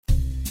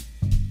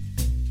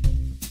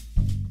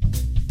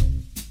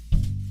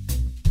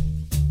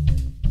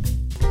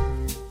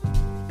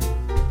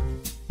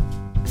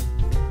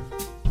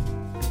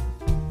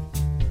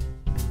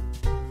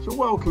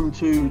Welcome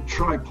to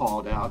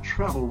Tripod, our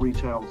travel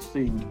retail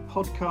themed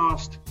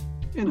podcast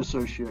in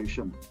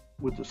association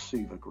with the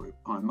Seva Group.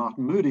 I'm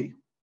Martin Moody.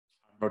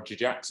 I'm Roger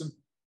Jackson.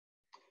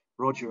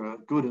 Roger,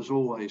 good as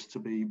always to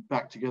be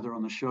back together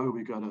on the show.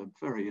 We've got a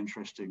very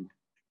interesting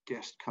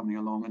guest coming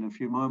along in a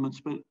few moments,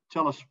 but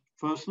tell us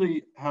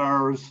firstly,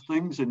 how's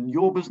things in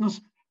your business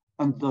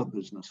and the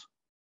business?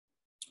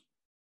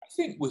 I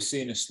think we're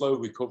seeing a slow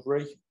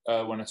recovery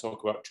when I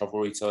talk about travel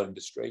retail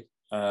industry.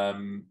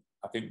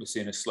 I think we're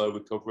seeing a slow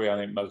recovery. I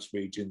think most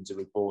regions are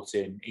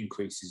reporting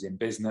increases in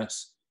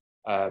business,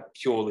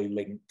 purely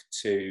linked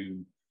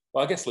to,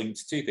 linked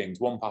to two things.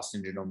 One,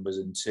 passenger numbers,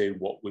 and two,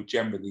 what we're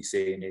generally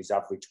seeing is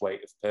average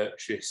weight of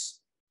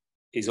purchase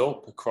is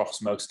up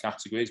across most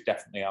categories,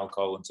 definitely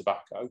alcohol and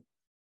tobacco.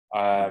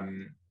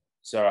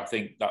 So I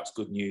think that's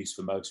good news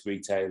for most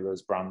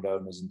retailers, brand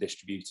owners and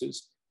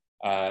distributors.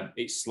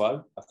 It's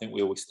slow. I think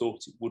we always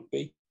thought it would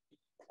be.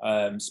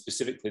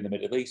 Specifically in the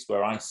Middle East,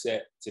 where I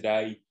sit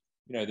today,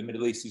 the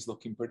Middle East is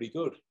looking pretty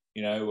good.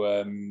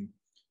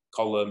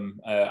 Column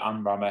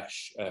and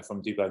Ramesh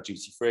from Dubai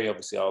Duty Free,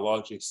 obviously our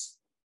largest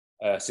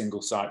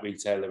single site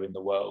retailer in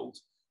the world.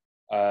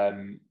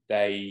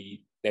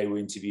 They were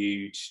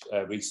interviewed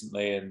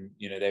recently, and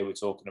they were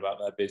talking about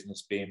their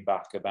business being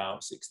back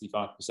about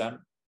 65%,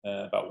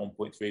 about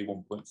 1.3,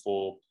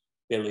 1.4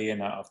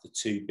 billion out of the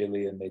 2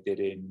 billion they did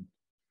in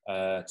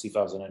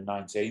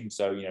 2019.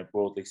 So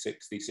broadly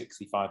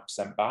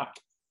 60-65% back.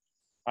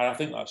 And I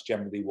think that's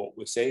generally what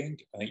we're seeing.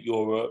 I think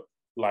Europe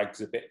lags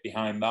a bit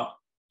behind that,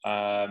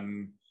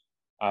 and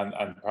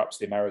perhaps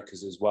the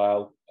Americas as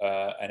well.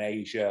 And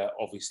Asia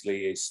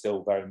obviously is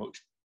still very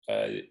much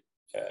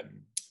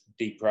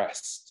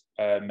depressed,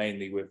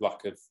 mainly with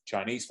lack of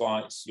Chinese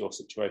flights, your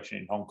situation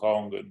in Hong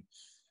Kong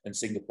and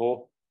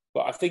Singapore.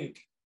 But I think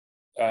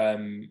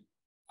in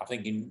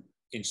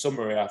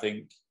summary, I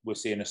think we're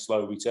seeing a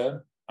slow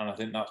return. And I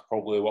think that's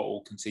probably what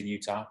will continue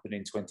to happen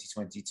in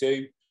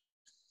 2022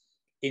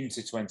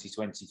 into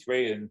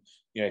 2023. And,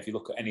 if you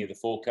look at any of the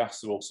forecasts,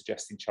 they're all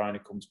suggesting China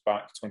comes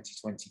back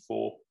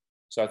 2024.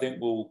 So I think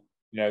we'll,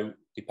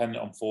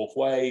 dependent on fourth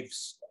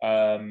waves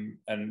and,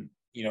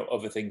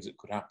 other things that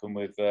could happen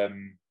with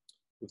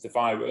the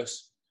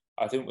virus,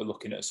 I think we're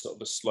looking at sort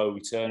of a slow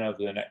return over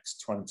the next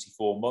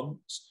 24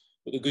 months.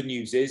 But the good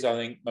news is I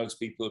think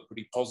most people are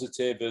pretty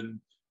positive and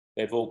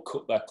they've all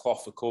cut their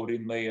cloth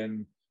accordingly,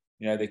 and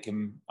they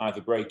can either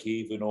break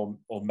even or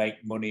make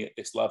money at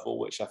this level,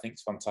 which I think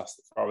is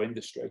fantastic for our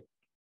industry.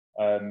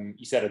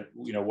 You said,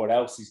 what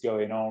else is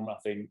going on? I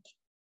think,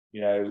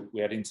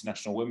 we had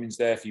International Women's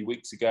Day a few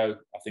weeks ago.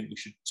 I think we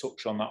should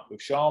touch on that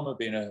with Sharma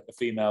being a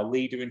female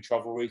leader in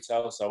travel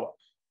retail. So,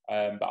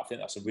 but I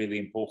think that's a really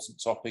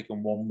important topic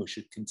and one we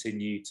should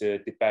continue to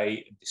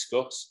debate and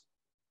discuss,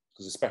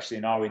 because especially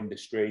in our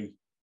industry,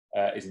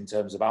 is in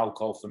terms of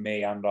alcohol for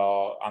me and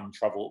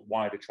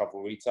wider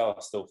travel retail.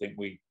 I still think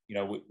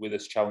with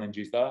us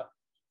challenges there.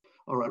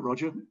 All right,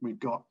 Roger, we've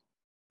got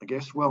a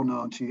guest well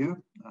known to you,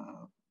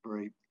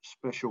 very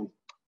special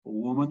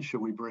woman.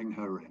 Shall we bring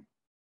her in?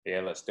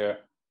 Yeah, let's do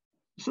it.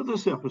 So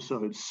this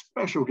episode's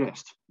special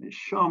guest is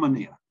Sharma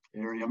Nia,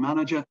 Area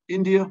Manager,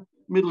 India,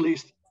 Middle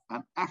East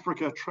and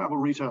Africa Travel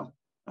Retail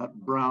at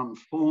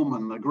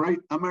Brown-Forman, the great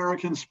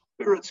American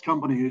spirits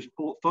company whose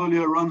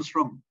portfolio runs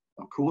from,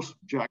 of course,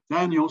 Jack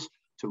Daniels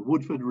to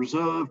Woodford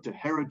Reserve to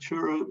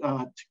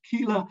Herradura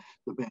Tequila,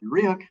 the Ben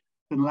Riach,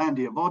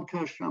 Finlandia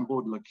Vodka,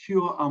 Chambord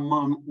Liqueur,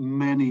 among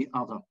many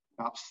other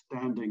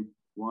outstanding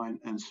wine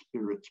and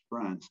spirits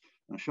brands.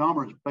 Now,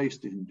 Sharma is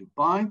based in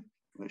Dubai,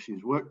 where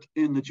she's worked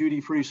in the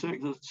duty-free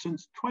sector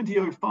since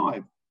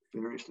 2005,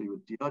 variously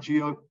with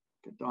Diageo,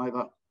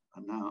 Godiva,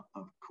 and now,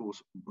 of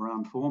course,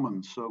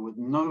 Brown-Forman. So with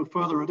no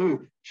further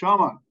ado,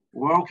 Sharma,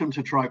 welcome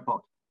to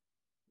Tripod.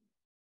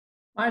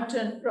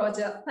 Martin,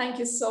 Roger, thank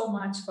you so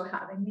much for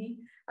having me.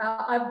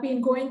 I've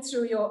been going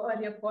through your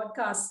earlier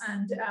podcasts,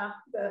 and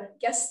the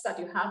guests that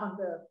you have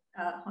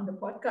on the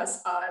podcast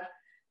are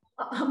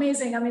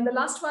amazing. I mean, the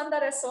last one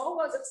that I saw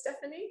was of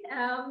Stephanie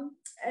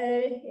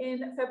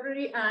in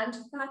February, and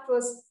that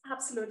was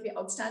absolutely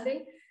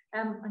outstanding.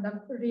 And I'm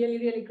really,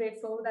 really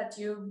grateful that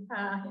you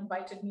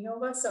invited me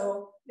over.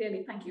 So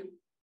really, thank you.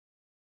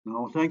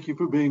 No, thank you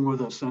for being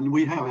with us. And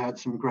we have had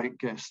some great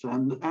guests,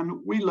 and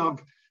we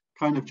love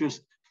kind of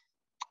just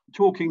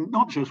talking,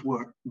 not just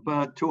work,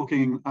 but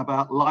talking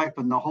about life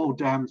and the whole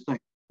damn thing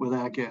with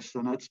our guests.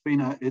 And it's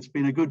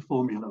been a good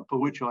formula, for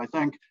which I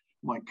thank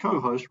my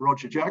co-host,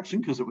 Roger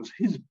Jackson, because it was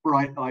his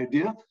bright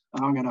idea.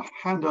 And I'm going to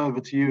hand over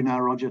to you now,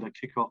 Roger, to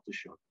kick off the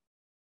show.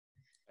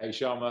 Hey,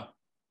 Sharma.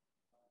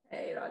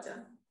 Hey,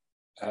 Roger.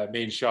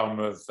 Me and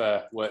Sharma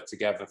have worked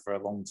together for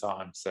a long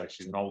time, so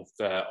she's an old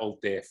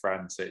dear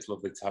friend, so it's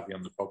lovely to have you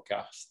on the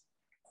podcast.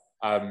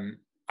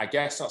 I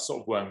guess that's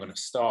sort of where I'm going to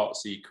start.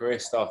 So your career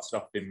started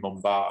off in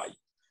Mumbai.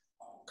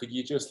 Could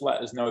you just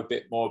let us know a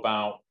bit more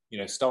about,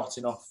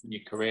 starting off in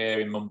your career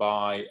in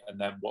Mumbai and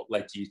then what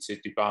led you to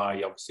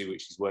Dubai, obviously,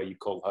 which is where you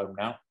call home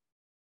now?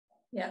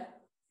 Yeah.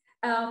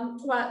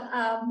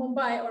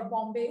 Mumbai or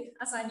Bombay,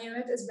 as I knew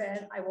it, is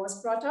where I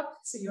was brought up.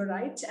 So you're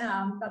right.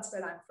 That's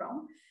where I'm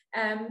from.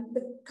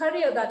 The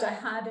career that I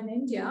had in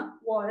India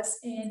was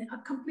in a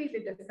completely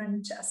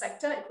different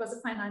sector. It was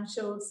a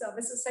financial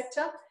services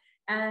sector.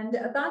 And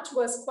that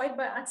was quite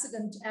by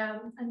accident.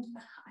 And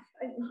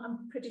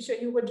I'm pretty sure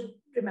you would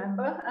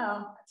remember,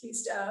 at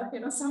least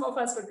some of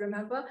us would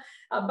remember,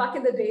 back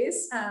in the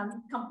days,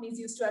 companies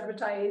used to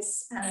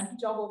advertise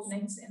job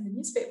openings in the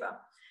newspaper.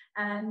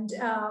 And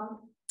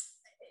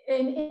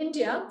in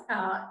India,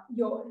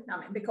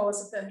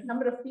 because of the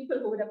number of people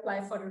who would apply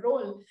for a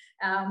role,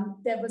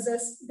 there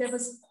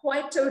was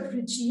quite a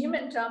regime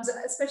in terms of,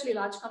 especially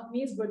large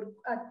companies would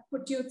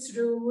put you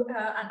through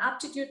an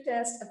aptitude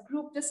test, a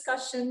group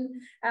discussion,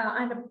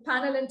 and a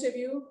panel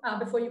interview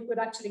before you could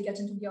actually get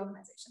into the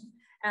organization.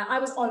 I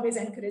was always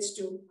encouraged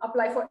to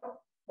apply for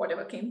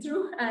whatever came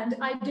through, and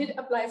I did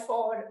apply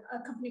for a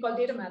company called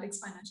Datamatics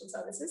Financial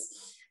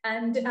Services.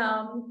 And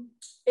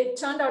it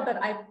turned out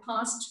that I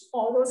passed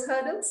all those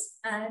hurdles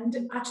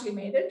and actually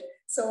made it.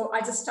 So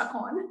I just stuck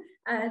on.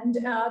 And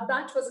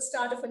that was the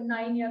start of a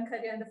 9-year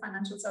career in the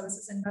financial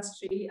services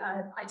industry.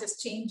 I just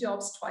changed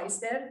jobs twice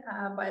there,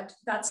 but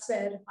that's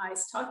where I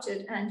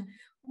started. And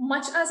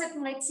much as it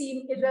might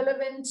seem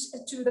irrelevant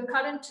to the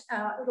current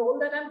role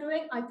that I'm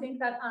doing, I think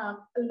that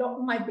a lot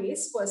of my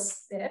base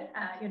was there.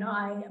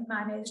 I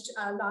managed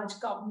large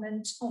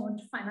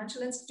government-owned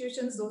financial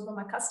institutions. Those were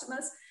my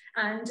customers.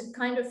 And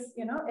kind of,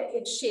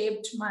 it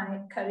shaped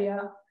my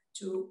career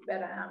to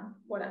where I am,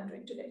 what I'm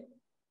doing today.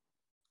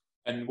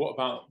 And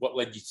what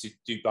led you to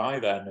Dubai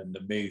then, and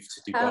the move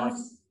to Dubai?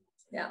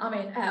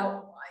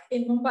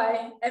 In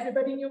Mumbai,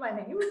 everybody knew my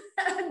name.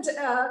 And,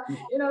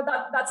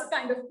 that's the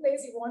kind of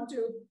place you want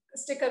to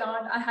stick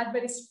around. I had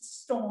very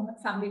strong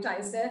family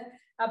ties there.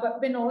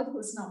 But Vinod,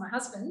 who's now my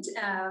husband,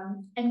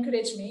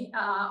 encouraged me.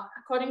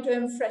 According to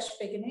him, fresh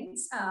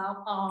beginnings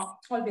are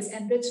always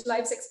enriched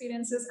life's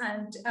experiences.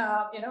 And,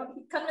 he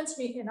convinced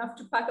me enough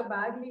to pack a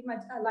bag, leave my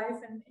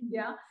life in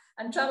India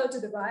and travel to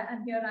Dubai.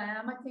 And here I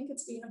am. I think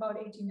it's been about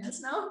 18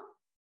 years now.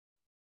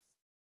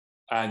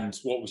 And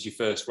what was your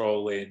first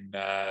role in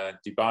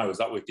Dubai? Was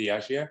that with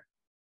Diageo?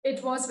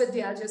 It was with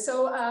Diageo.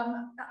 So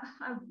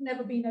I've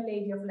never been a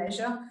lady of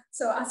leisure.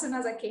 So as soon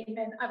as I came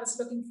in, I was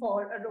looking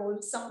for a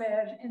role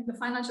somewhere in the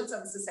financial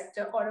services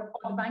sector or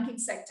the banking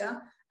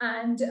sector.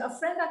 And a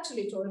friend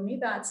actually told me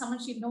that someone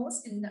she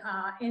knows in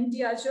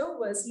Diageo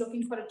was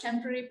looking for a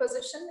temporary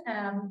position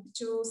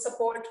to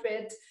support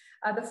with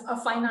a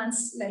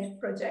finance-led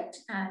project,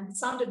 and it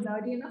sounded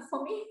nerdy enough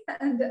for me.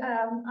 And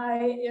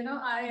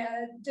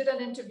I did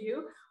an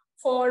interview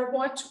for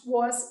what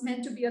was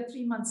meant to be a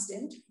 3-month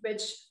stint,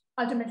 which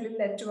ultimately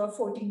led to a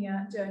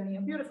 14-year journey,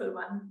 a beautiful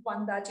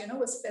one that,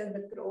 was filled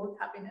with growth,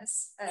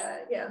 happiness.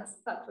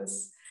 That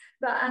was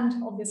that.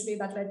 And obviously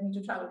that led me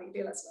to travel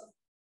retail as well.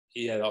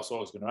 Yeah, that's what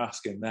I was going to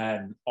ask. And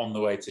then on the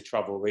way to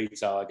travel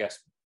retail, I guess,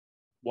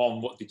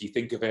 one, what did you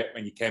think of it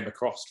when you came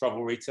across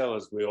travel retail,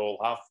 as we all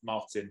have?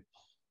 Martin,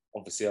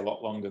 obviously a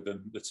lot longer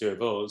than the two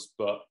of us,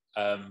 but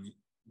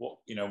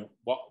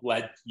what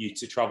led you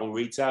to travel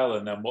retail,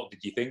 and then what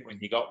did you think when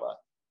you got there?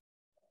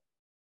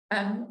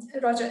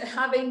 Roger,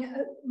 having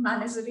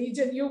managed the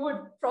region, you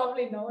would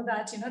probably know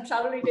that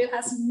travel retail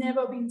has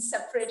never been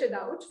separated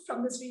out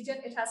from this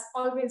region. It has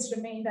always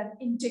remained an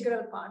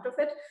integral part of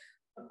it.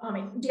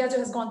 Diageo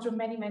has gone through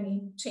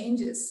many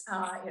changes,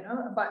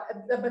 but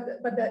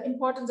the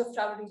importance of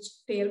travel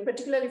retail,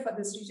 particularly for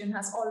this region,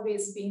 has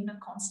always been a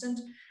constant.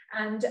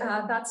 And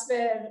that's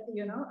where,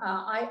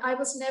 I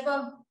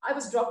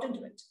was dropped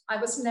into it. I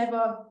was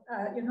never,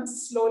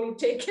 slowly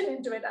taken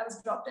into it. I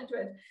was dropped into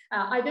it.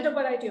 I did a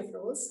variety of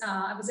roles.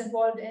 I was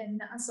involved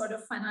in a sort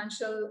of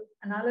financial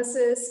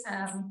analysis,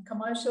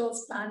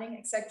 commercials, planning,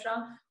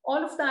 etc.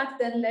 All of that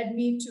then led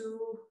me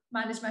to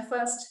manage my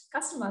first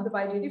customer,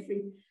 Dubai Duty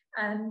Free.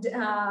 And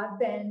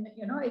then,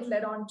 it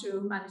led on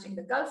to managing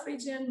the Gulf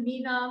region,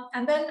 MENA,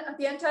 and then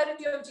the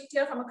entirety of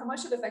GTR from a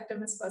commercial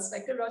effectiveness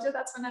perspective. Roger,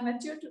 that's when I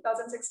met you,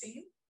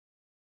 2016.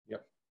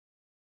 Yep.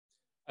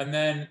 And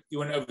then you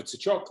went over to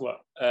chocolate,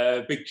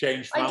 big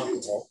change from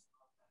alcohol.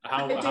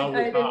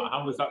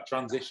 How was that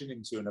transition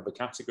into another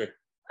category?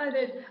 I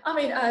did.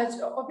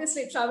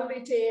 Obviously, travel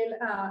retail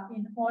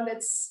in all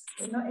its,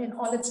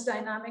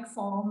 dynamic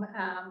form,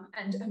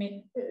 and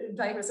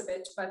diverse a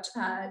bit, but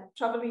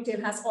travel retail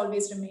has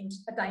always remained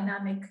a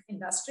dynamic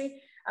industry.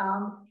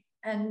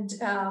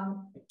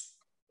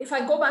 If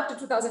I go back to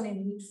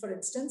 2008, for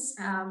instance,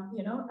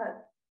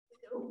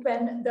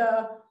 when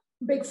the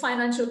big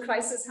financial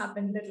crisis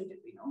happened, little did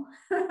we know,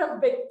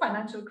 big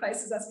financial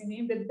crisis as we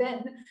named it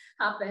then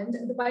happened.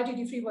 Dubai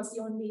Duty Free was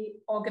the only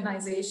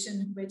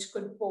organization which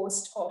could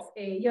boast of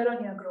a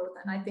year-on-year growth.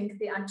 And I think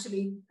they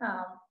actually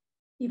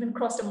even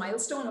crossed a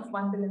milestone of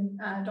 $1 billion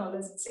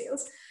in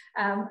sales.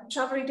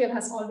 Travel retail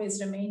has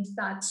always remained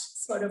that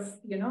sort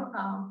of,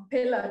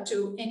 pillar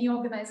to any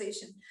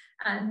organization.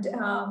 And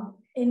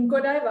in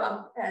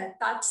Godiva,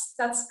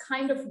 that's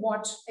kind of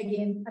what,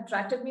 again,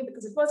 attracted me,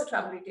 because it was a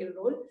travel retail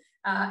role.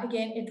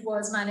 Again, it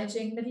was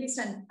managing Middle East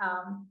and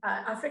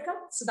Africa.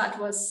 So that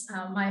was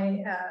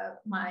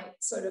my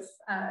sort of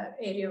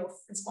area of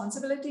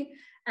responsibility.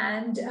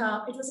 And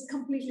it was a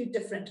completely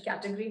different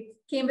category,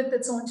 came with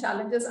its own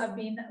challenges. I've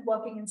been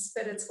working in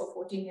spirits for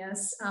 14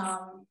 years.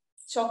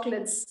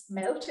 Chocolates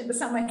melt in the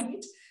summer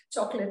heat,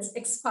 chocolates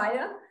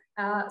expire.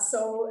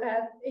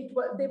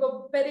 They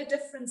were very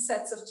different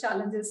sets of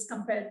challenges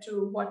compared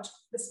to what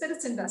the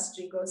spirits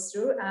industry goes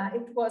through.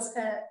 It was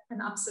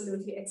an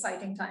absolutely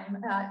exciting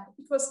time.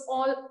 It was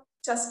all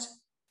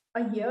just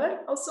a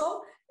year or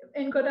so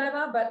in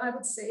Godiva, but I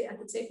could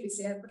safely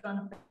say I put on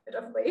a bit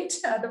of weight.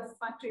 The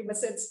factory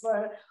visits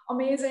were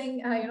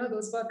amazing.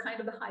 Those were kind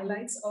of the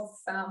highlights of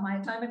my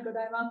time at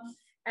Godiva.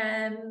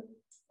 And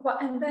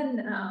then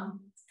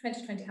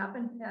 2020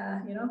 happened.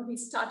 We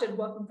started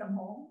working from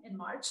home in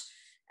March.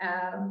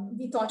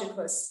 We thought it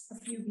was a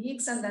few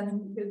weeks and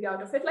then we'll be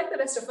out of it. Like the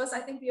rest of us, I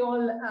think we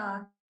all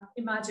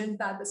imagined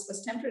that this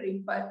was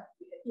temporary, but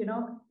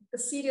the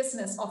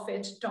seriousness of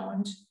it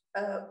dawned,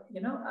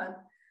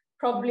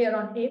 probably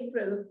around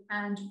April,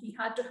 and we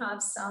had to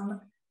have some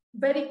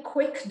very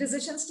quick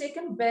decisions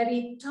taken,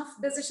 very tough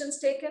decisions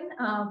taken.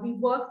 We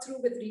worked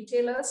through with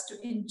retailers to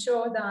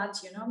ensure that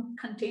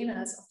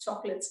containers of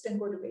chocolates didn't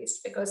go to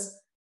waste, because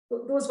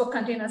those were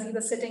containers either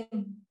sitting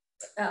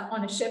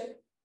on a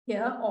ship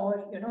here,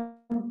 or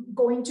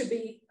going to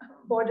be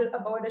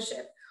aboard a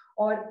ship,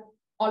 or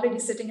already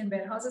sitting in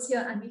warehouses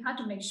here, and we had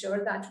to make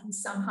sure that we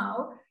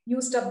somehow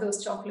used up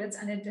those chocolates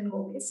and it didn't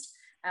go waste.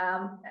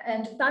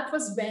 And that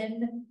was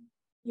when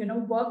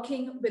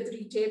working with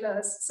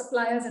retailers,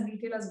 suppliers and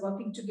retailers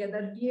working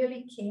together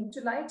really came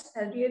to light.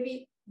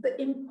 Really,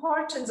 the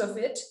importance of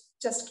it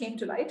just came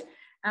to light.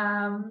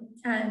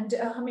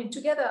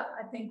 Together,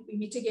 I think we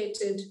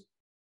mitigated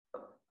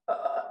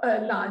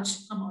a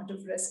large amount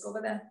of risk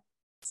over there.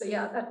 So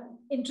yeah,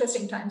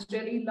 interesting times,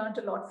 really learned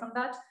a lot from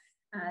that,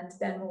 and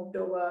then moved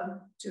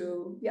over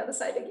to the other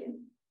side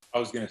again. I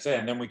was going to say,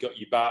 and then we got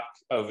you back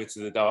over to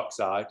the dark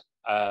side,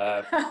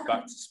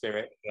 back to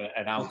spirit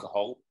and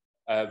alcohol.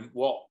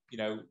 What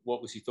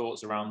was your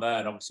thoughts around there?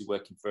 And obviously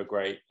working for a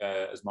great,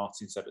 as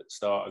Martin said at the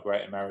start, a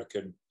great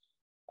American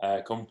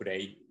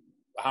company.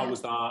 How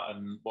was that,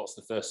 and what's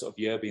the first sort of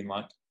year been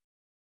like?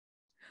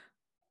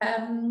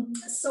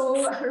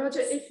 So Roger,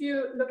 if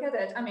you look at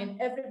it,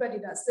 everybody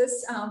does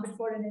this.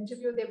 Before an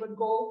interview, they would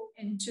go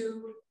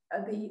into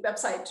the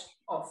website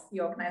of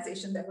the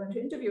organization they're going to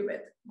interview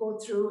with, go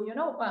through,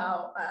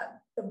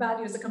 the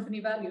values, the company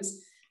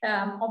values.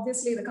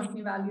 Obviously, the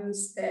company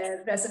values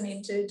there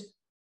resonated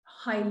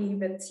highly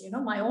with,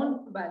 my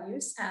own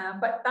values,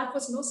 but that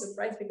was no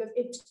surprise, because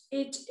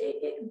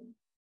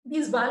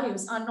these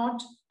values are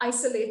not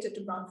isolated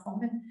to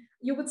Brown-Forman.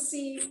 You would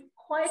see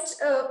quite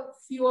a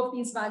few of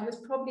these values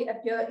probably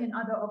appear in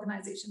other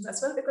organizations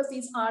as well, because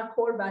these are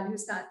core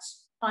values that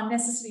are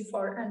necessary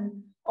for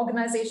an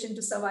organization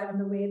to survive in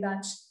the way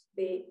that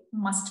they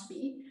must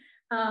be.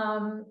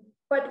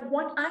 But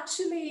what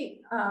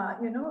actually,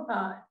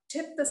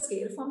 tipped the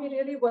scale for me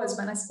really was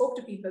when I spoke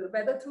to people,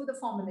 whether through the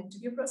formal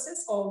interview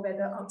process or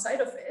whether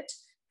outside of it,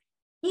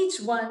 each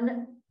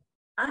one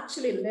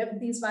actually lived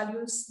these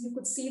values. You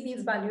could see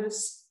these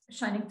values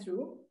shining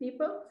through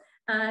people.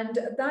 And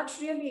that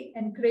really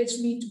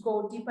encouraged me to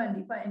go deeper and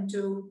deeper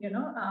into,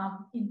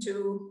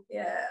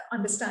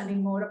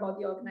 understanding more about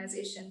the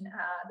organization.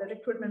 The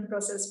recruitment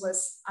process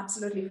was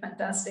absolutely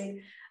fantastic.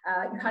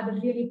 You had a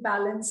really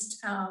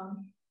balanced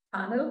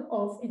panel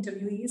of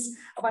interviewees.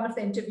 One of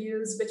the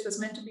interviews, which was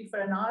meant to be for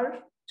an hour,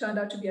 turned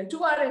out to be a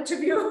 2-hour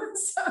interview.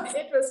 So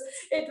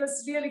it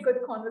was really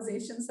good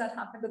conversations that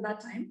happened at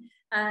that time.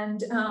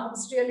 And I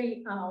was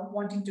really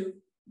wanting to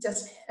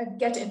just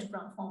get into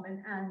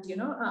Brown-Forman and,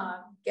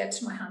 get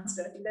my hands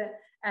dirty there.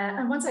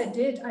 And once I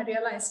did, I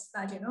realized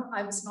that,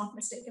 I was not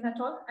mistaken at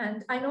all.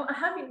 And I know I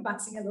have been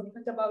waxing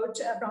eloquent about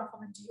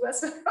Brown-Forman to you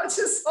as well,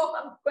 so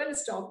I'm going to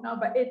stop now,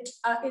 but it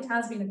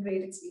has been a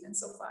great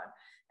experience so far.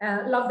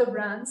 Love the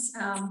brands.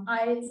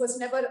 I was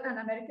never an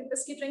American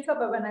whiskey drinker,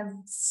 but when I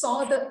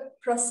saw the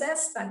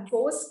process that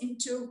goes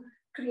into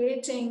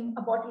creating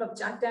a bottle of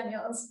Jack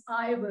Daniels,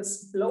 I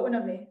was blown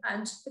away.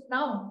 And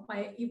now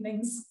my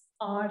evenings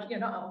are,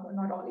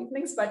 not all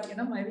evenings, but,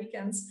 my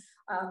weekends,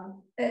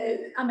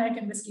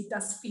 American whiskey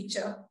does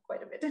feature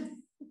quite a bit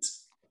in it.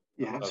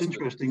 Yeah, it's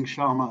interesting,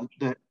 Sharma,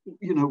 that,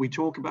 we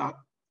talk about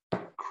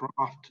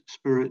craft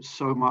spirits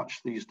so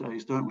much these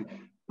days, don't we?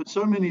 But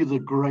so many of the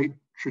great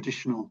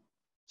traditional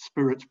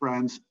spirits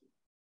brands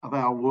of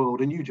our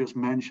world, and you just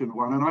mentioned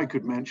one, and I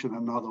could mention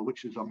another,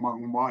 which is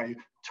among my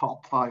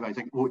top 5, I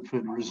think,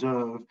 Woodford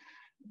Reserve.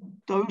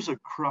 Those are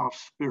craft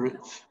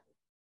spirits.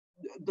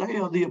 They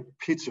are the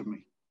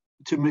epitome,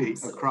 to me,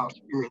 of craft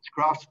spirits.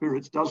 Craft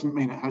spirits doesn't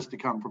mean it has to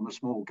come from a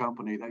small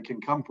company. They can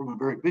come from a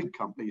very big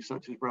company,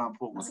 such as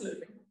Brown-Forman.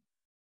 Absolutely.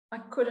 I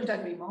couldn't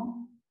agree more.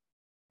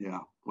 Yeah,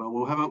 well,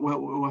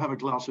 we'll have a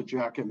glass of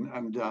Jack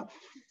and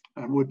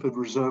Woodford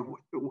Reserve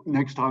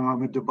next time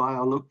I'm in Dubai.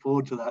 I'll look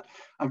forward to that.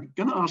 I'm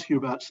going to ask you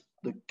about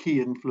the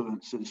key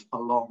influences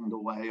along the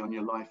way on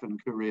your life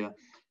and career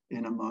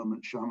in a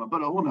moment, Sharma.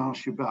 But I want to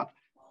ask you about,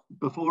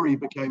 before he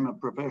became a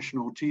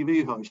professional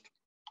TV host,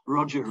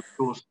 Roger, of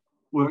course,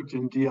 worked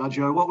in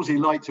Diageo. What was he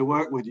like to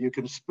work with? You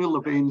can spill the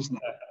beans now.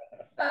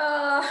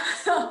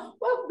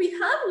 Well, we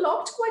have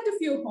locked quite a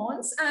few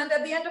horns, and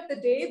at the end of the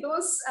day,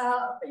 those,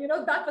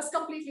 that was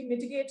completely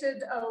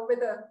mitigated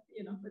with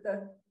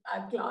a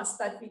glass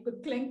that we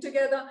could cling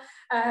together,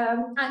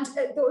 and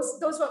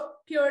those were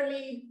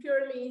purely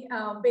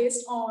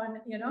based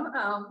on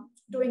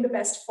doing the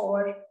best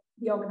for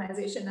the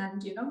organization,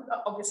 and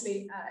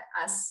obviously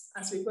as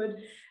we could,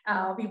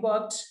 we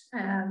worked.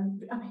 I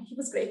mean, he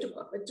was great to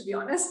work with, to be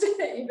honest.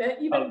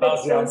 Even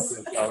that's the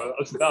answer.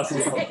 That's the answer.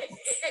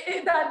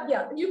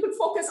 That you could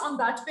focus on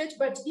that bit,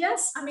 but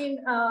yes, I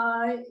mean,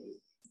 Roger,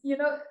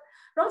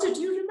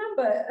 do you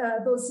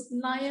remember those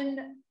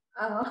lion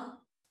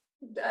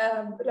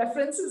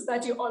references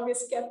that you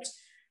always kept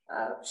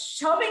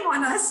shoving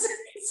on us?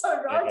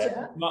 So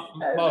Roger,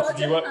 Martin,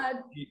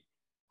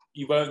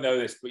 you won't know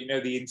this, but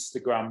the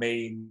Instagram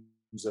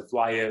memes of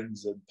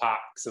lions and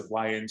packs of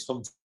lions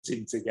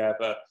hunting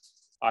together.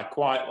 I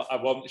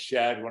once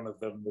shared one of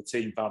them. The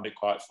team found it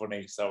quite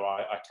funny, so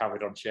I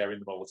carried on sharing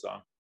them all the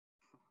time.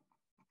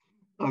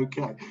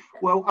 Okay.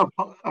 Well,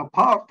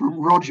 apart from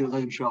Roger,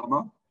 then,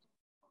 Sharma,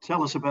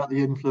 tell us about the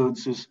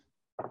influences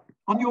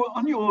on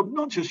your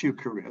not just your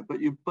career,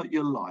 but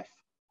your life.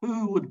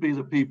 Who would be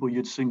the people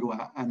you'd single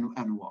out,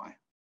 and why?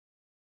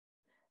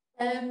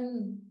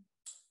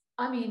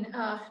 I mean,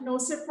 no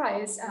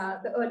surprise,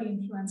 the early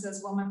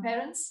influencers were my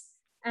parents.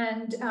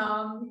 And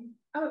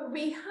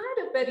we had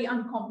a very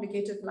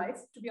uncomplicated life,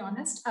 to be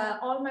honest.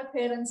 All my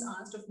parents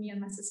asked of me and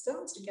my sister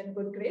was to get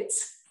good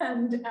grades.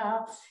 And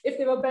if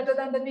they were better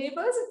than the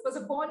neighbors, it was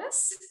a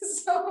bonus.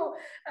 So,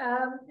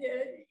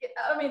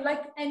 I mean,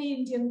 like any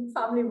Indian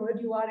family would,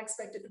 you are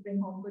expected to bring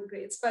home good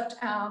grades. But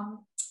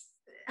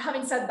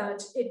having said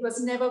that, it was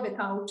never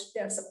without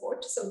their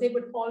support. So they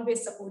would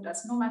always support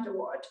us, no matter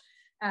what.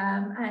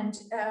 And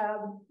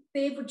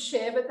they would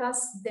share with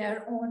us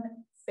their own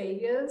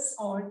failures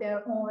or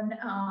their own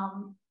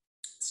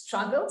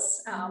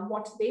struggles,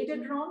 what they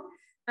did wrong.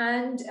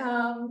 And,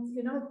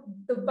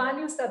 the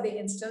values that they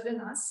instilled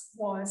in us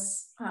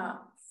was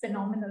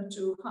phenomenal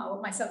to how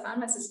myself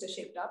and my sister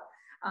shaped up.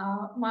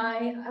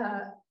 My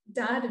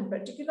dad in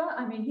particular,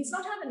 I mean, he's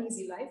not had an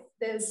easy life.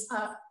 There's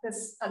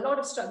a lot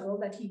of struggle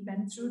that he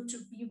went through to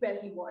be where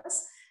he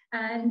was.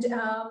 And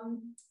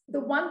the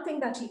one thing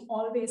that he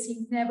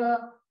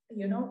never,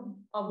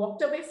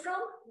 walked away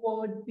from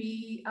would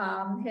be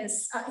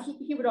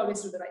he would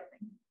always do the right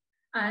thing.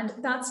 And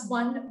that's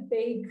one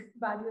big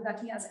value that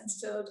he has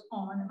instilled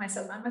on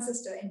myself and my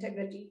sister.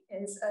 Integrity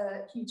is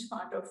a huge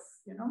part of,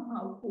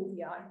 who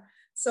we are.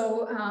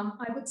 So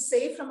I would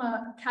say from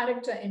a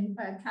character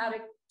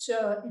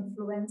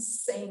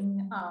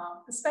influencing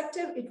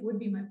perspective, it would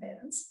be my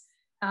parents.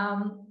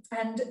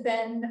 And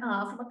then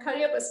from a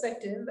career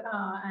perspective,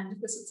 and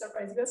this would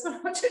surprise you as well,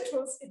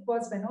 it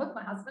was Vinod,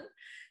 my husband.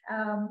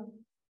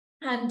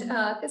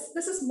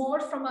 This is more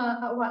from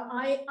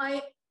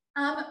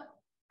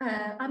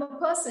I'm a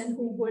person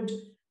who would,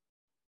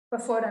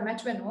 before I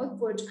met Vinod,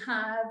 would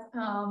have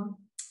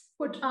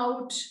put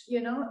out,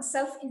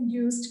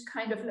 self-induced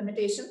kind of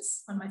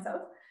limitations on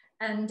myself.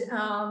 And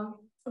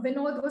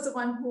Vinod was the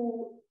one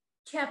who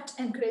kept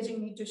encouraging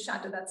me to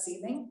shatter that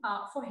ceiling.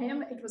 For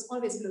him, it was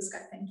always blue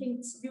sky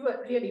thinking. So we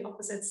were really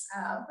opposites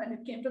when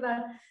it came to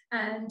that.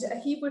 And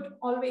he would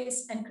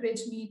always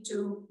encourage me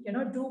to,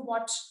 do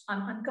what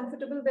I'm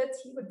uncomfortable with.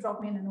 He would drop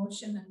me in an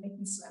ocean and make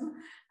me swim.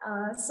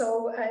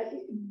 So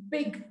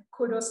big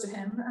kudos to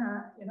him,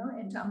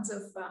 in terms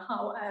of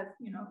how I've,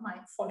 my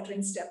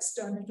faltering steps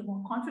turned into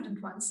more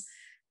confident ones.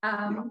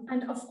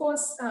 And of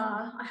course,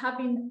 I have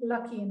been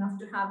lucky enough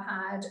to have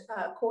had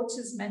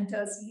coaches,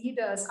 mentors,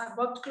 leaders. I've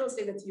worked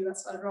closely with you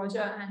as well,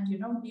 Roger, and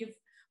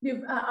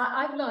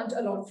I've learned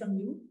a lot from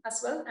you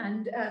as well.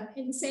 And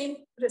in the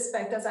same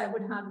respect as I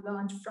would have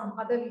learned from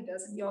other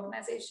leaders in the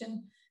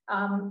organization,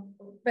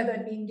 whether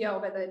it be India or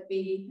whether it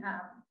be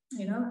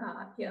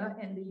here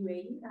in the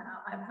UAE,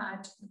 I've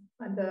had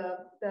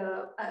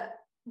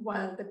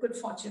the good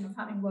fortune of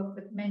having worked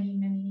with many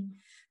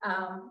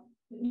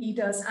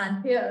leaders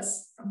and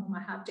peers from whom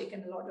I have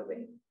taken a lot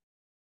away.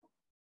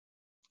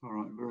 All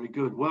right, very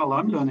good. Well,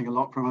 I'm learning a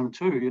lot from him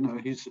too.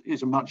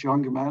 He's a much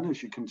younger man,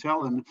 as you can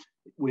tell, and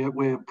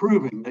we're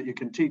proving that you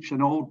can teach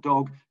an old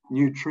dog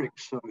new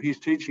tricks. So he's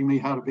teaching me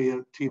how to be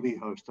a TV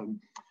host, and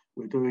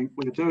we're doing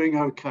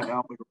okay,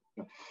 aren't we?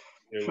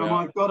 So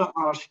I've got to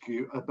ask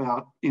you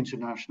about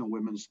International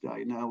Women's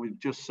Day. Now, we've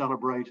just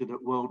celebrated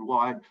it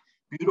worldwide.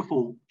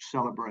 Beautiful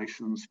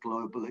celebrations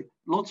globally.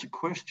 Lots of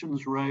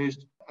questions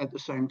raised at the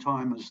same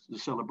time as the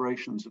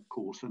celebrations, of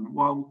course. And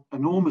while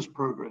enormous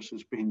progress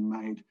has been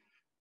made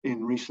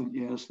in recent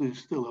years, there's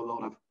still a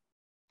lot of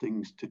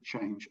things to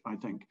change, I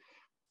think.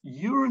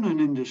 You're in an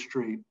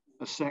industry,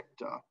 a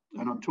sector,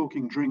 and I'm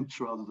talking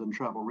drinks rather than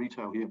travel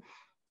retail here,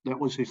 that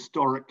was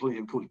historically,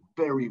 of course,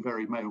 very,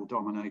 very male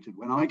dominated.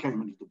 When I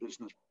came into the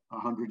business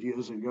 100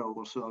 years ago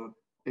or so,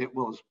 it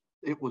was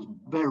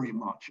very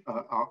much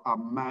a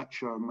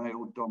macho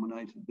male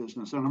dominated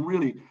business. And I'm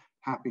really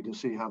happy to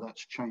see how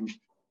that's changed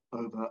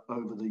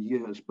over the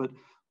years. But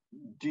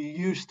do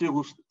you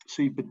still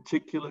see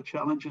particular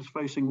challenges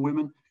facing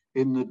women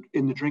in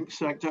the drink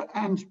sector,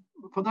 and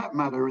for that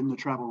matter, in the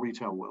travel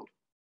retail world?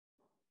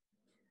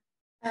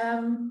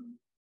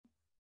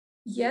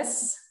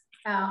 Yes,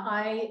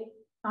 I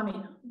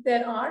mean,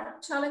 there are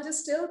challenges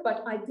still,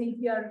 but I think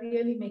we are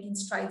really making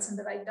strides in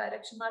the right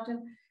direction,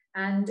 Martin.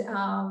 And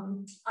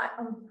I'm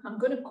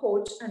going to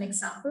quote an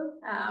example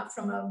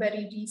from a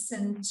very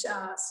recent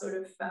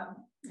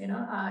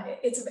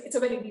it's a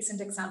very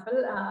recent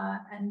example,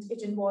 and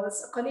it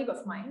involves a colleague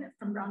of mine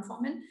from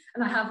Brown-Forman,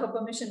 and I have her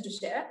permission to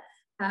share.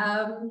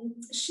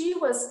 She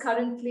was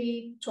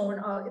currently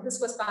torn. This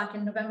was back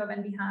in November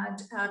when we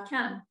had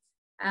Cannes.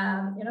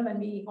 When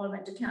we all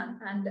went to Cannes,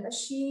 and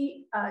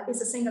she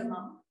is a single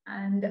mom,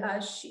 and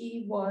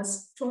she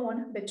was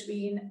torn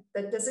between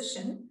the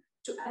decision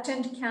to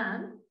attend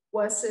Cannes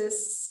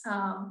versus,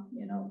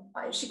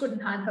 she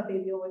couldn't hand her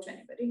baby over to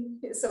anybody.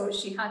 So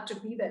she had to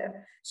be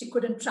there. She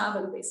couldn't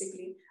travel,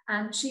 basically.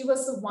 And she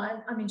was the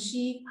one,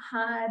 she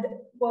had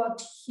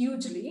worked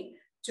hugely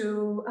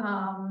to,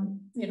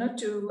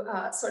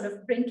 sort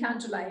of bring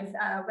Cannes to life,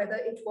 whether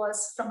it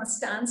was from a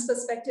stands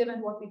perspective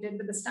and what we did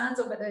with the stands,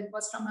 or whether it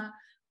was from a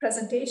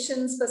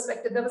presentations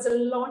perspective. There was a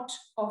lot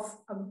of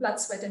blood,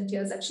 sweat, and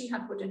tears that she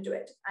had put into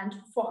it. And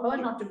for her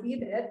not to be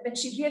there when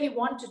she really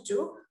wanted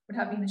to would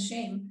have been a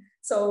shame.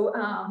 So,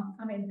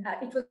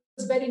 it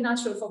was very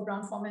natural for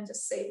Brown-Forman to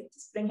say,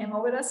 just bring him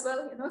over as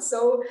well,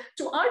 So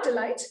to our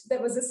delight, there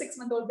was a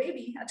 6-month-old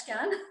baby at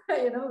Cannes,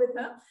 with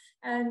her.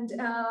 And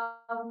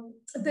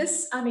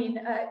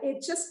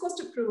it just goes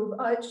to prove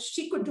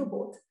she could do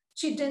both.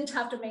 She didn't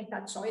have to make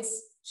that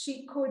choice.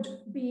 She could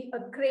be a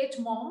great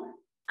mom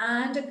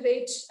and a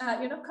great,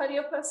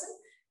 career person.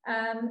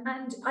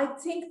 And I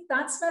think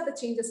that's where the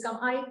changes come.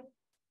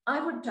 I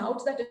would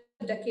doubt that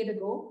a decade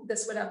ago,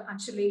 this would have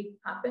actually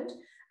happened.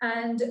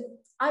 And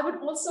I would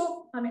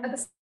also, at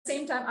the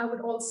same time, I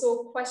would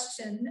also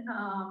question,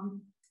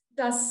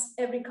 does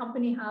every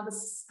company have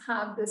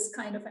this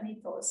kind of an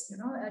ethos,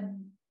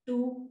 and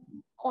do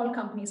all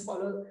companies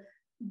follow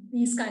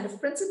these kind of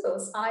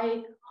principles?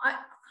 I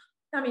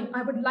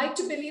would like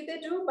to believe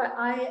they do, but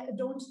I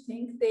don't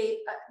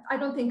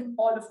think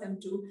all of them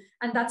do.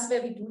 And that's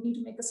where we do need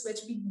to make a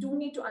switch. We do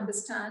need to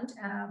understand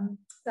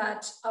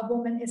that a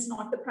woman is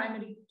not the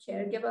primary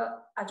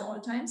caregiver at all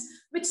times,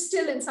 which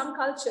still in some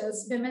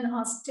cultures, women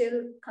are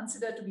still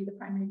considered to be the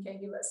primary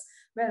caregivers,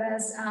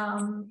 whereas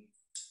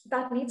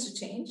that needs to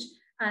change.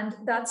 And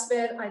that's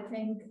where I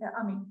think,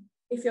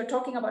 if you're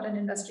talking about an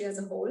industry as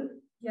a whole,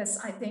 yes,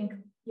 I think,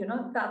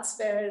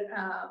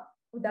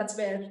 that's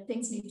where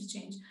things need to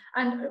change.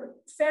 And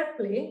fair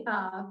play,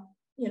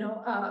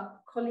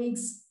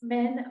 colleagues,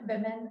 men,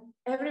 women,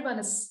 everyone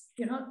is,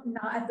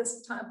 now at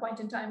this point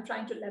in time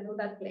trying to level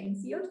that playing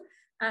field.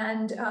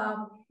 And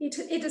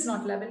it is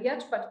not level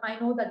yet, but I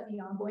know that we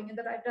are going in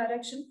the right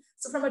direction.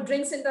 So from a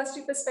drinks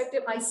industry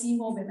perspective, I see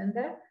more women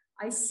there.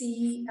 I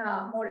see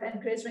more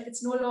encouragement.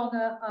 It's no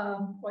longer a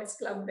boys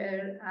club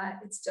where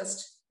it's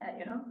just,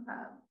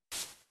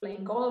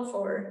 playing golf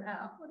or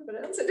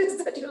whatever else it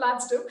is that you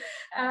lads do.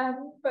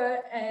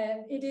 But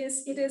it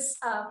is.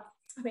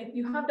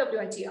 You have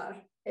WITR.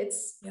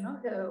 It's,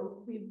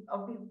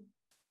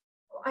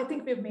 I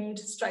think we've made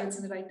strides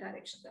in the right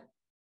direction there.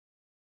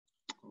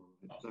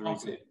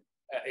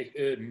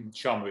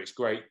 Sharma, it's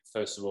great,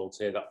 first of all,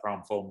 to hear that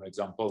Brown-Forman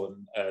example.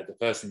 And the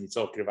person you're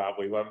talking about,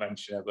 we won't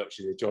mention her, but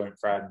she's a joint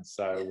friend.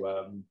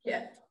 So,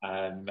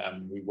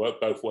 and we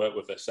both work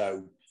with her.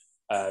 So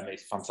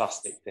it's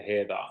fantastic to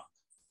hear that.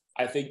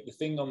 I think the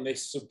thing on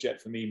this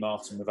subject for me,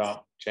 Martin,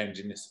 without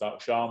changing this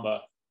about Sharma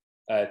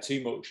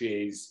too much,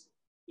 is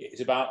it's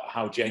about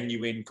how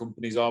genuine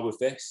companies are with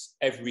this.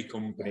 Every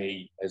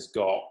company has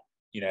got,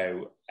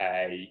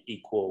 a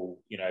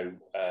equal,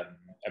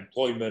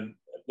 employment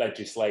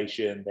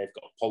legislation. They've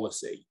got a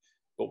policy,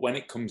 but when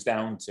it comes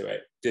down to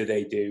it, do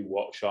they do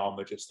what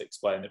Sharma just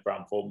explained that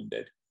Brown-Forman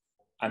did?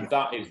 And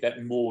that is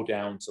more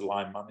down to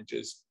line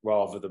managers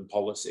rather than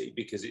policy,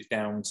 because it's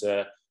down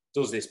to,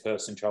 does this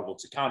person travel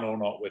to Cannes or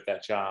not with their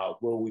child?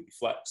 Will we be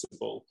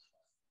flexible?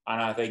 And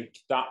I think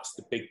that's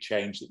the big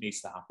change that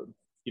needs to happen.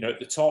 At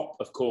the top,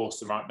 of course,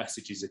 the right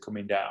messages are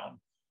coming down,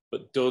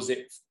 but does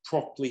it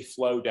properly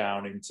flow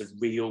down into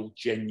real,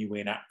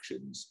 genuine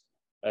actions?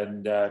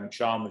 And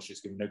Sharma's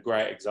just given a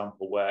great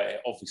example where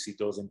it obviously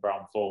does in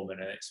Brown-Forman,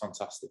 and it's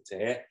fantastic to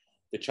hear.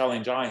 The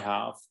challenge I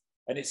have,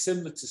 and it's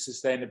similar to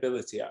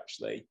sustainability,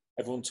 actually.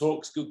 Everyone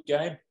talks good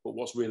game, but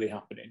what's really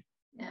happening?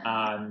 Yeah.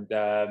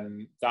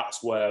 And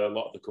that's where a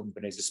lot of the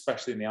companies,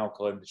 especially in the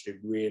alcohol industry,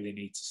 really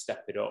need to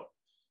step it up,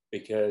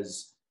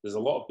 because there's a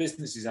lot of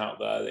businesses out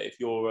there that if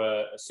you're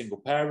a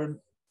single parent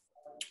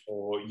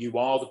or you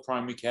are the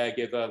primary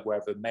caregiver,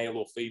 whether male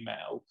or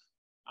female,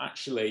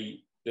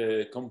 actually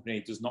the company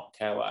does not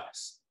care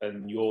less,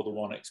 and you're the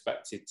one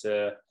expected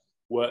to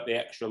work the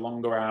extra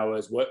longer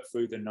hours, work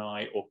through the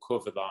night, or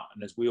cover that.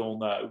 And as we all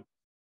know,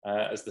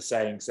 as the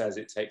saying says,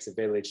 it takes a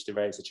village to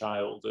raise a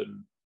child,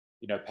 and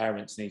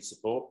parents need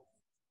support.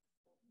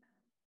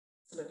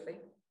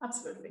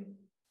 Absolutely.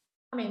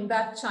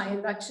 That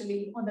child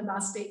actually on the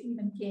last day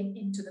even came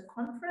into the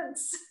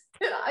conference.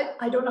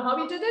 I don't know how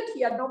he did it.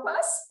 He had no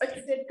pass, but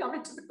he did come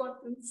into the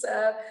conference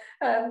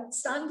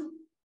stand.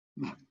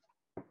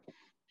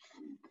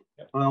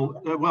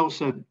 Well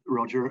said,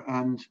 Roger.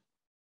 And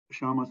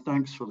Shyama,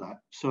 thanks for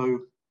that.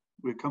 So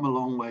we've come a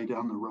long way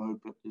down the road,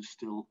 but there's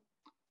still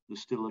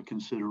a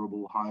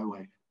considerable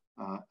highway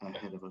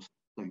ahead of us,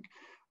 I think.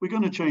 We're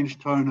going to change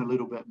tone a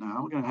little bit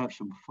now. We're going to have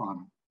some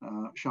fun.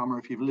 Shyama,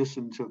 if you've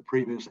listened to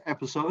previous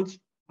episodes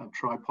of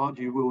Tripod,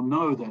 you will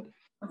know that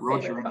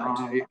Roger and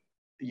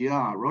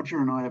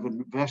I have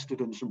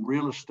invested in some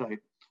real estate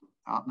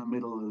out in the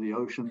middle of the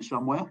ocean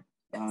somewhere,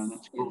 and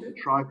it's called the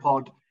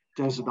Tripod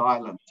Desert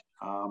Island.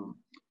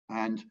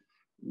 And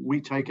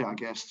we take our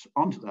guests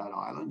onto that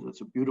island.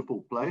 It's a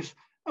beautiful place,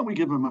 and we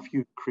give them a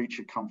few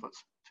creature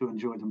comforts to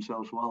enjoy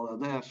themselves while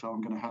they're there. So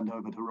I'm going to hand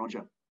over to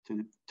Roger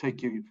to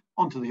take you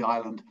onto the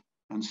island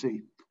and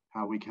see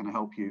how we can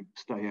help you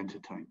stay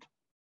entertained.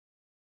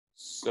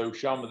 So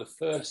Shyama, the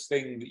first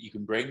thing that you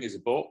can bring is a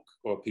book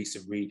or a piece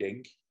of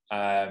reading.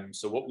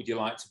 So what would you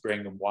like to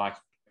bring and why?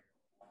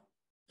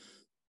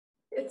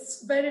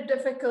 It's very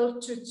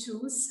difficult to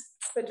choose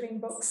between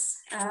books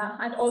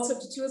and also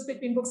to choose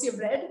between books you've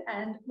read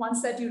and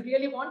ones that you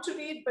really want to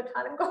read but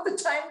haven't got the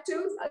time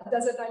to.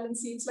 Desert Island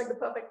seems like the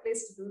perfect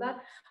place to do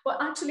that.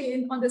 But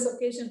actually, on this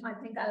occasion, I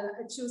think I'll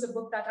choose a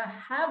book that I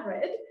have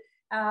read.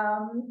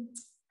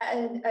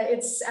 And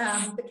it's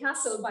The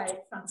Castle by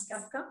Franz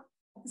Kafka.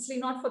 Obviously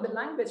not for the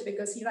language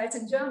because he writes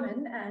in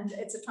German and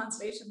it's a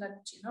translation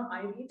that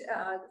I read,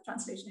 the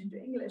translation into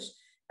English.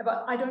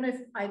 But I don't know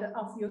if either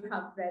of you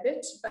have read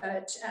it,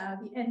 but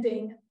the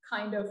ending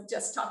kind of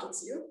just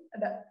startles you.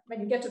 That when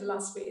you get to the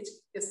last page,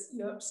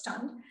 you're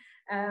stunned.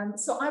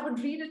 So I would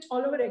read it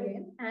all over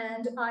again.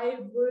 And I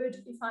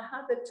would, if I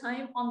had the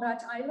time on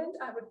that island,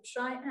 I would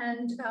try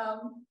and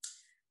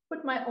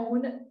put my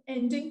own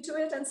ending to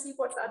it and see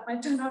what that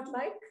might turn out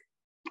like.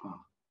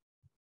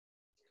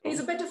 He's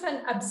a bit of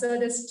an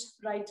absurdist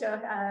writer.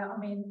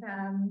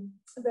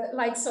 The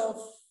likes of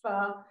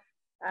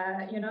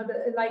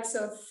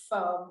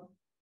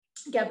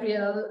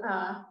Gabriel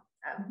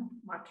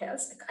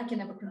Marquez, I can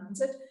never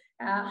pronounce it,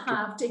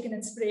 have taken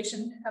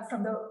inspiration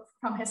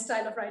from his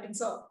style of writing.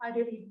 So I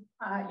really,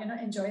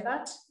 enjoy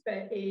that.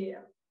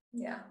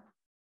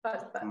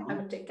 But I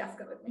would take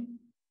Kafka with me.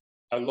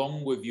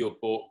 Along with your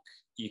book,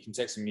 you can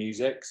take some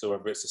music, so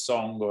whether it's a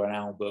song or an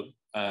album.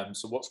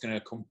 So what's going to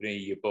accompany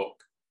your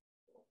book?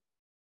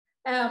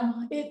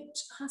 It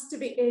has to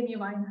be Amy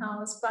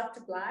Winehouse, Back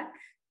to Black.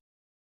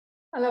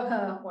 I love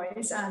her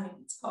voice. I mean,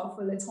 it's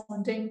powerful, it's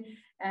haunting.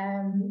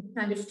 And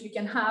if you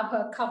can have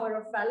her cover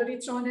of Valerie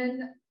thrown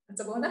in,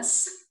 it's a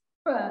bonus.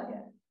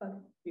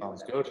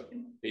 Sounds good.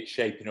 It's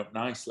shaping up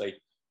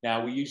nicely.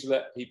 Now, we usually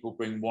let people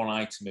bring one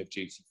item of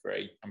duty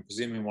free. I'm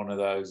presuming one of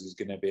those is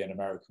going to be an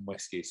American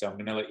whiskey. So I'm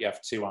going to let you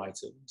have two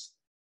items.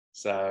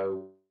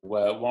 So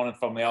one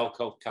from the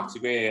alcohol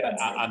category and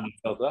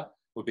another.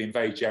 We've been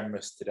very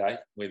generous today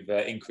with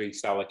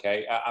increased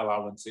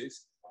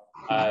allowances.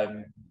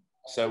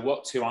 So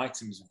what two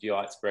items would you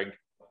like to bring?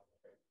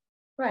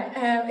 Right,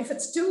 if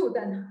it's two,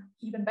 then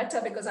even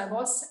better, because I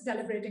was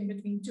deliberating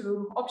between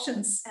two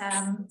options.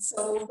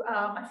 So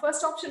my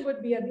first option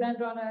would be a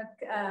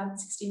GlenDronach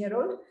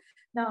 16-year-old.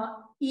 Now,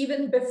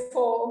 even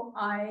before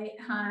I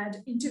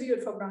had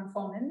interviewed for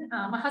Brown-Forman,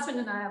 my husband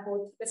and I are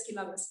both whiskey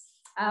lovers.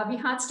 We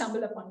had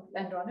stumbled upon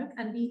GlenDronach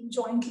and we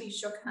jointly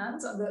shook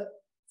hands on the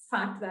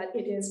fact that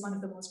it is one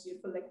of the most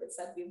beautiful liquids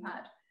that we've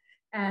had.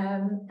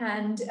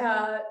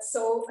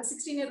 So a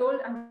 16-year-old,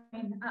 I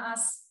mean,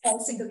 as all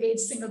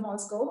single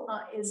malts go,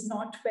 is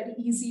not very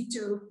easy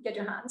to get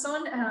your hands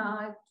on.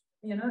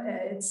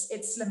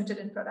 It's limited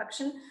in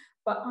production,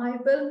 but I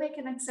will make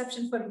an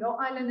exception for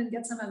your island and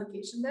get some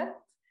allocation there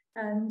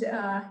and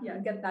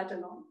get that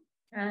along.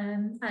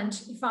 And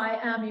if I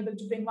am able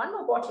to bring one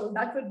more bottle,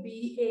 that would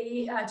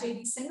be a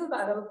JD single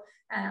barrel.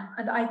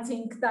 And I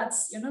think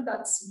that's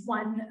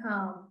one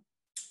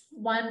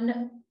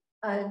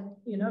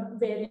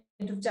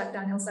variant of Jack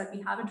Daniels that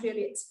we haven't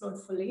really explored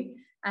fully.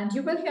 And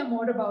you will hear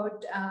more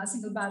about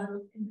single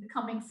barrel in the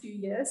coming few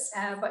years,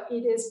 but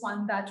it is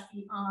one that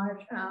we are,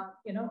 I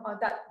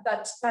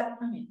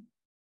mean,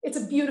 it's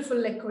a beautiful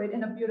liquid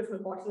in a beautiful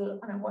bottle.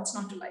 I mean, what's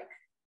not to like?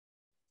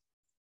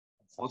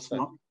 What's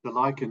not to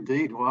like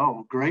indeed?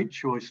 Wow, great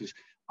choices.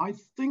 I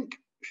think,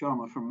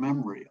 Shyama, from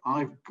memory,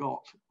 I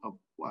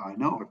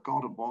know I've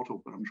got a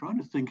bottle, but I'm trying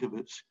to think of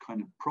its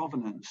kind of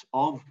provenance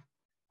of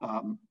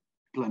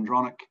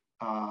GlenDronach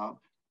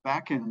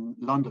back in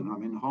London.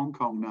 I'm in Hong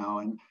Kong now,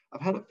 and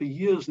I've had it for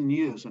years and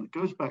years, and it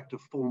goes back to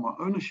former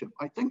ownership.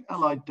 I think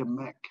Allied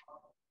Domecq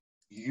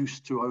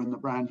used to own the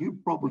brand. You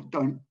probably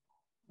don't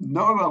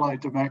know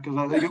Allied Domecq because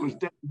I think it was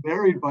dead and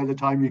buried by the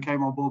time you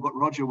came on board, but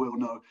Roger will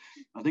know.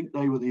 I think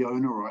they were the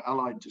owner, or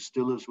Allied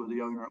Distillers were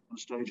the owner at one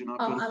stage. And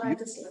Allied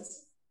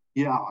Distillers.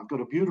 Yeah, I've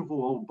got a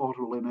beautiful old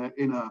bottle in a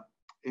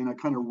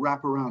kind of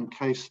wraparound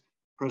case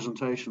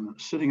presentation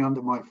that's sitting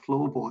under my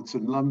floorboards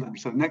in London.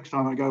 So next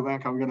time I go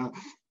back, I'm going to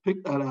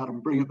pick that out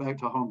and bring it back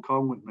to Hong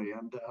Kong with me.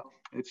 And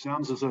it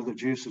sounds as though the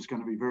juice is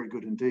going to be very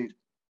good indeed.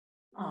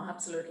 Oh,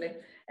 absolutely.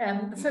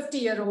 The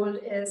 50-year-old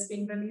is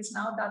being released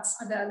now. That's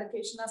under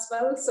allocation as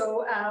well.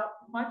 So,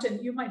 Martin,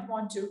 you might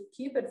want to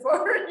keep it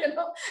for,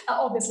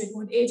 obviously it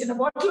won't age in a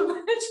bottle,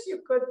 but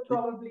you could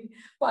probably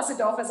pass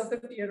it off as a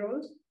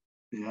 50-year-old.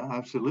 Yeah,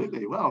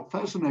 absolutely. Well,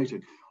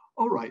 fascinating.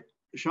 All right,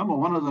 Shyama,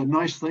 one of the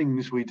nice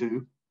things we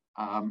do,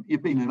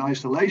 you've been in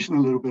isolation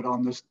a little bit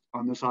on this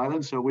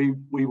island, so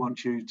we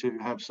want you to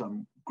have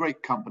some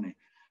great company.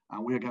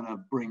 And we're going to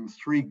bring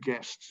 3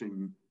 guests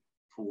in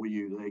for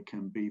you. They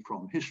can be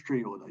from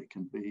history or they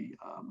can be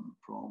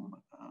from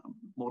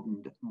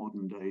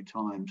modern day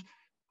times.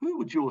 Who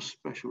would your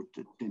special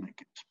dinner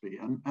guests be,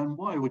 and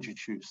why would you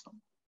choose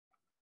them?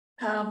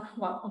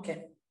 Well,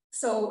 okay.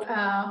 So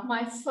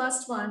my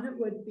first one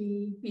would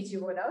be P.G.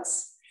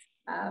 Wodehouse.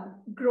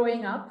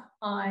 Growing up,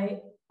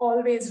 I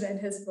always read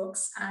his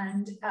books,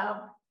 and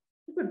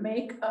it would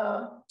make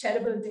a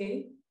terrible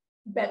day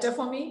better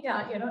for me.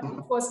 It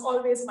was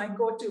always my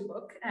go-to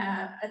book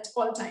at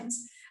all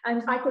times.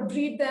 And I could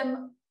read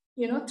them,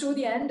 through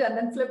the end and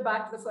then flip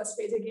back to the first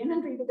page again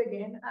and read it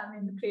again. I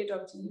mean, the creator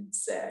of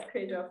Jeeves,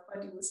 creator of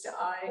Bertie Wooster,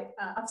 I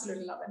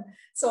absolutely love him.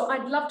 So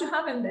I'd love to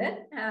have him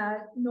there,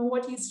 know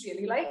what he's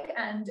really like,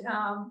 and,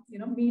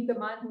 meet the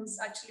man who's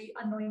actually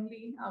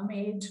unknowingly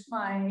made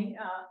my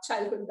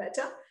childhood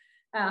better.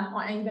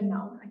 Or even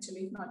now,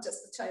 actually, not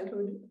just the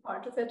childhood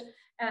part of it.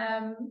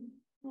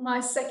 My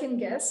second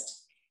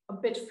guest, a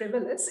bit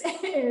frivolous,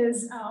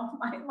 is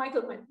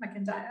Michael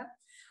McIntyre.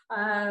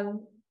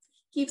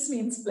 Keeps me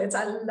in splits.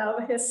 I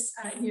love his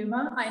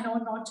humor. I know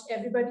not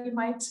everybody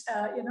might,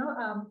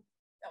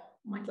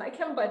 might like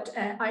him, but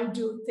I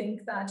do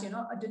think that,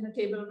 a dinner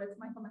table with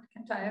Michael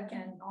McIntyre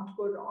cannot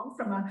go wrong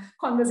from a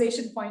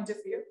conversation point of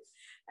view.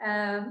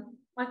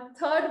 My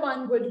third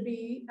one would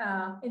be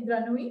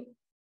Indra Nooyi,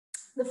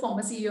 the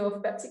former CEO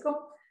of PepsiCo.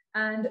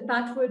 And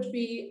that would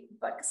be,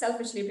 but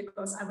selfishly,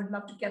 because I would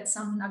love to get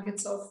some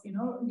nuggets of,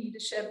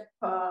 leadership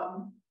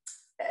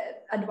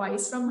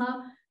advice from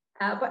her.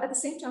 But at the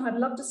same time, I'd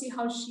love to see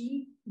how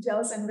she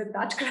gels in with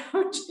that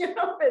crowd,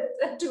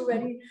 with 2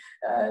 very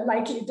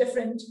likely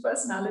different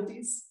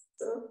personalities.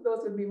 So those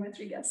would be my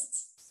 3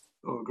 guests.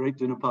 Oh, a great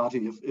dinner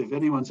party. If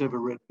anyone's ever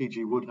read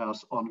P.G.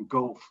 Wodehouse on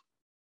golf,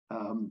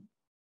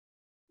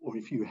 or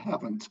if you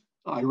haven't,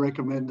 I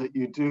recommend that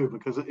you do,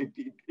 because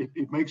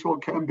it makes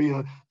what can be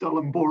a dull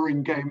and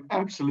boring game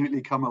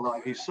absolutely come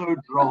alive. He's so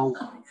droll.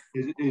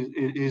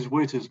 His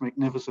wit is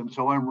magnificent.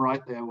 So I'm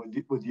right there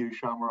with you,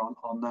 Shyama,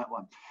 on that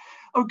one.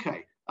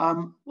 Okay.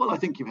 Well, I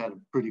think you've had a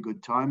pretty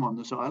good time on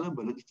this island,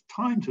 but it's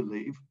time to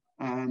leave.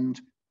 And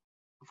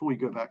before we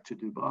go back to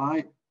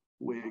Dubai,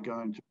 we're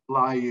going to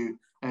fly you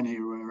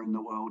anywhere in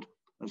the world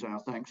as our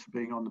thanks for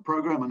being on the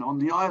program. And on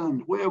the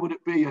island, where would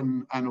it be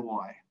and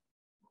why?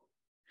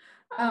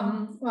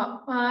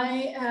 Well,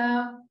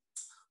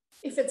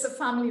 if it's a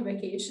family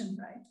vacation,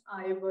 right,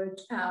 I would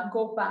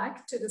go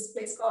back to this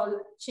place called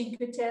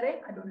Cinque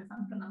Terre. I don't know if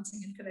I'm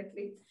pronouncing it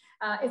correctly.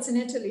 It's in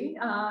Italy.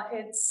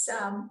 It's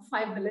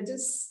 5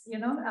 villages,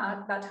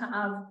 that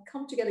have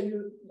come together.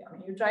 You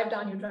drive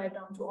down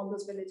to all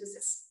those villages.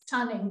 It's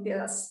stunning.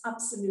 They're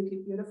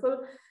absolutely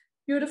beautiful.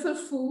 Beautiful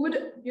food,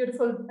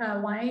 beautiful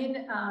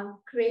wine,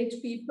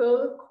 great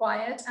people,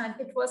 quiet. And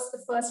it was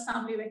the first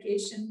family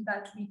vacation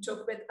that we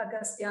took with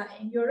Agastya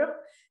in Europe.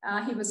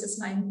 He was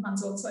just 9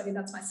 months old. Sorry,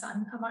 that's my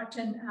son,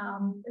 Martin.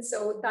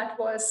 So that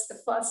was the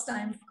first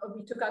time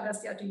we took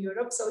Agastya to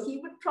Europe. So he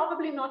would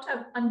probably not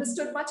have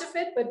understood much of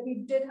it, but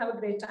we did have a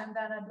great time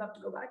there, and I'd love to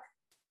go back.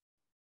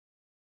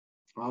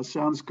 Well,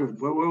 sounds good.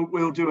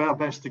 We'll do our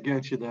best to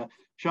get you there.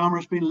 Shyama,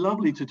 it's been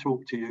lovely to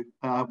talk to you.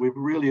 We've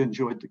really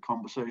enjoyed the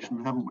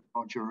conversation, haven't we,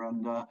 Roger?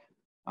 And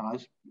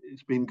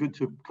it's been good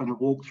to kind of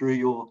walk through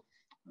your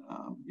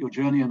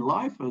journey in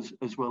life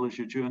as well as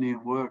your journey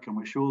in work. And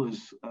we're sure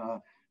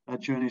that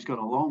journey's got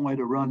a long way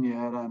to run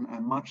yet,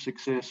 and much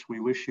success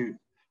we wish you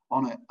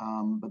on it.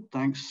 But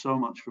thanks so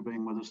much for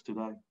being with us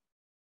today.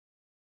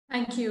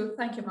 Thank you,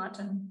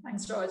 Martin.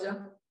 Thanks,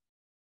 Roger.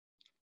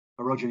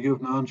 Roger,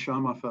 you've known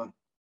Shyama for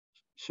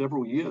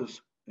several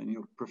years in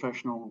your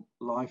professional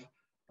life.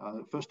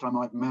 The first time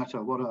I've met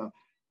her,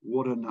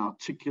 what an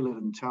articulate,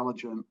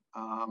 intelligent,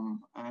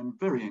 and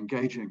very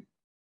engaging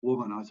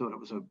woman. I thought it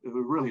was a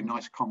really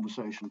nice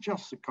conversation,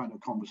 just the kind of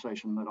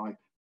conversation that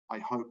I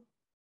hope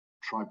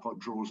Tripod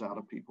draws out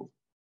of people.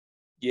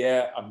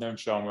 Yeah, I've known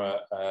Shyama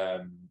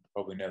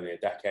probably nearly a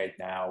decade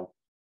now.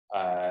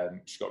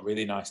 She's got a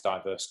really nice,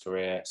 diverse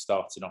career,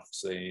 starting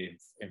obviously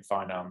in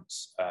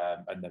finance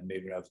and then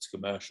moving over to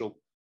commercial,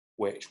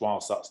 which,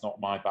 whilst that's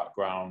not my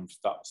background,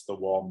 that's the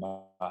one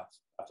that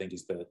I think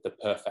is the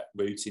perfect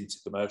route into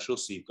commercial.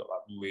 So you've got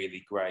that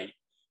really great,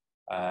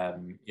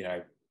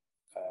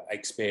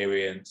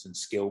 experience and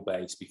skill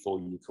base before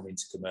you come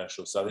into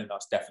commercial. So I think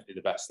that's definitely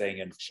the best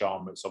thing. And for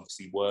Shyama, it's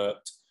obviously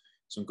worked.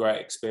 Some great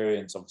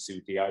experience, obviously,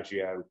 with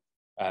Diageo,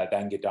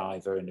 then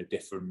Godiva in a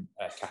different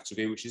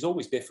category, which is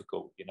always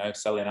difficult.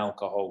 Selling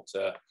alcohol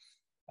to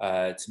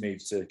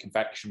move to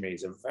confectionery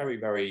is a very,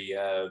 very,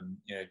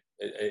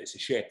 it's a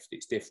shift.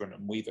 It's different,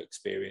 and we've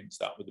experienced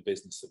that with the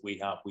business that we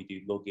have. We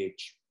do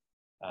luggage,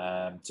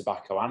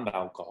 tobacco and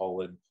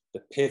alcohol. And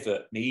the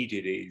pivot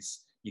needed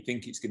is, you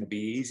think it's going to be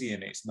easy,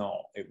 and it's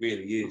not. It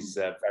really is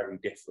very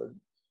different.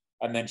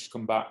 And then she's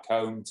come back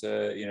home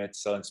to, to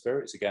selling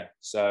spirits again.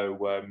 So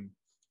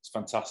it's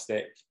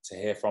fantastic to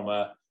hear from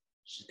her.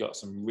 She's got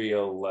some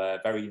real,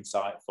 very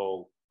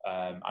insightful.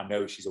 I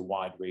know she's a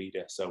wide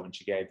reader. So when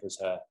she gave us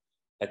her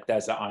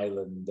Desert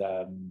Island,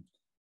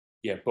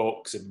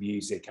 books and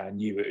music, I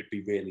knew it would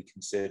be really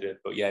considered.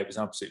 But yeah, it was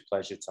an absolute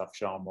pleasure to have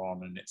Sharma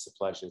on, and it's a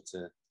pleasure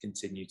to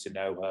continue to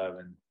know her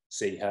and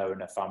see her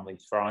and her family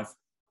thrive.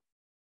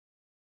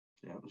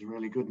 Yeah, it was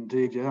really good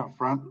indeed. Yeah,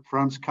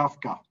 Franz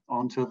Kafka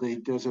onto the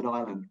desert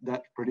island.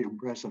 That's pretty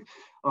impressive.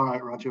 All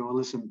right, Roger. Well,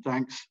 listen,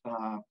 thanks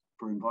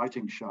for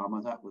inviting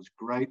Sharma. That was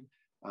great.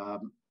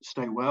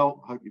 Stay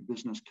well. Hope your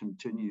business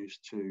continues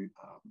to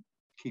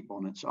keep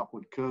on its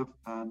upward curve.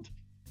 And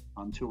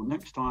until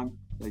next time,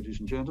 ladies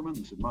and gentlemen,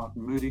 this is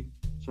Martin Moody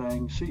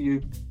saying see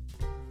you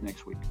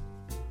next week.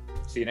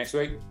 See you next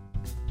week.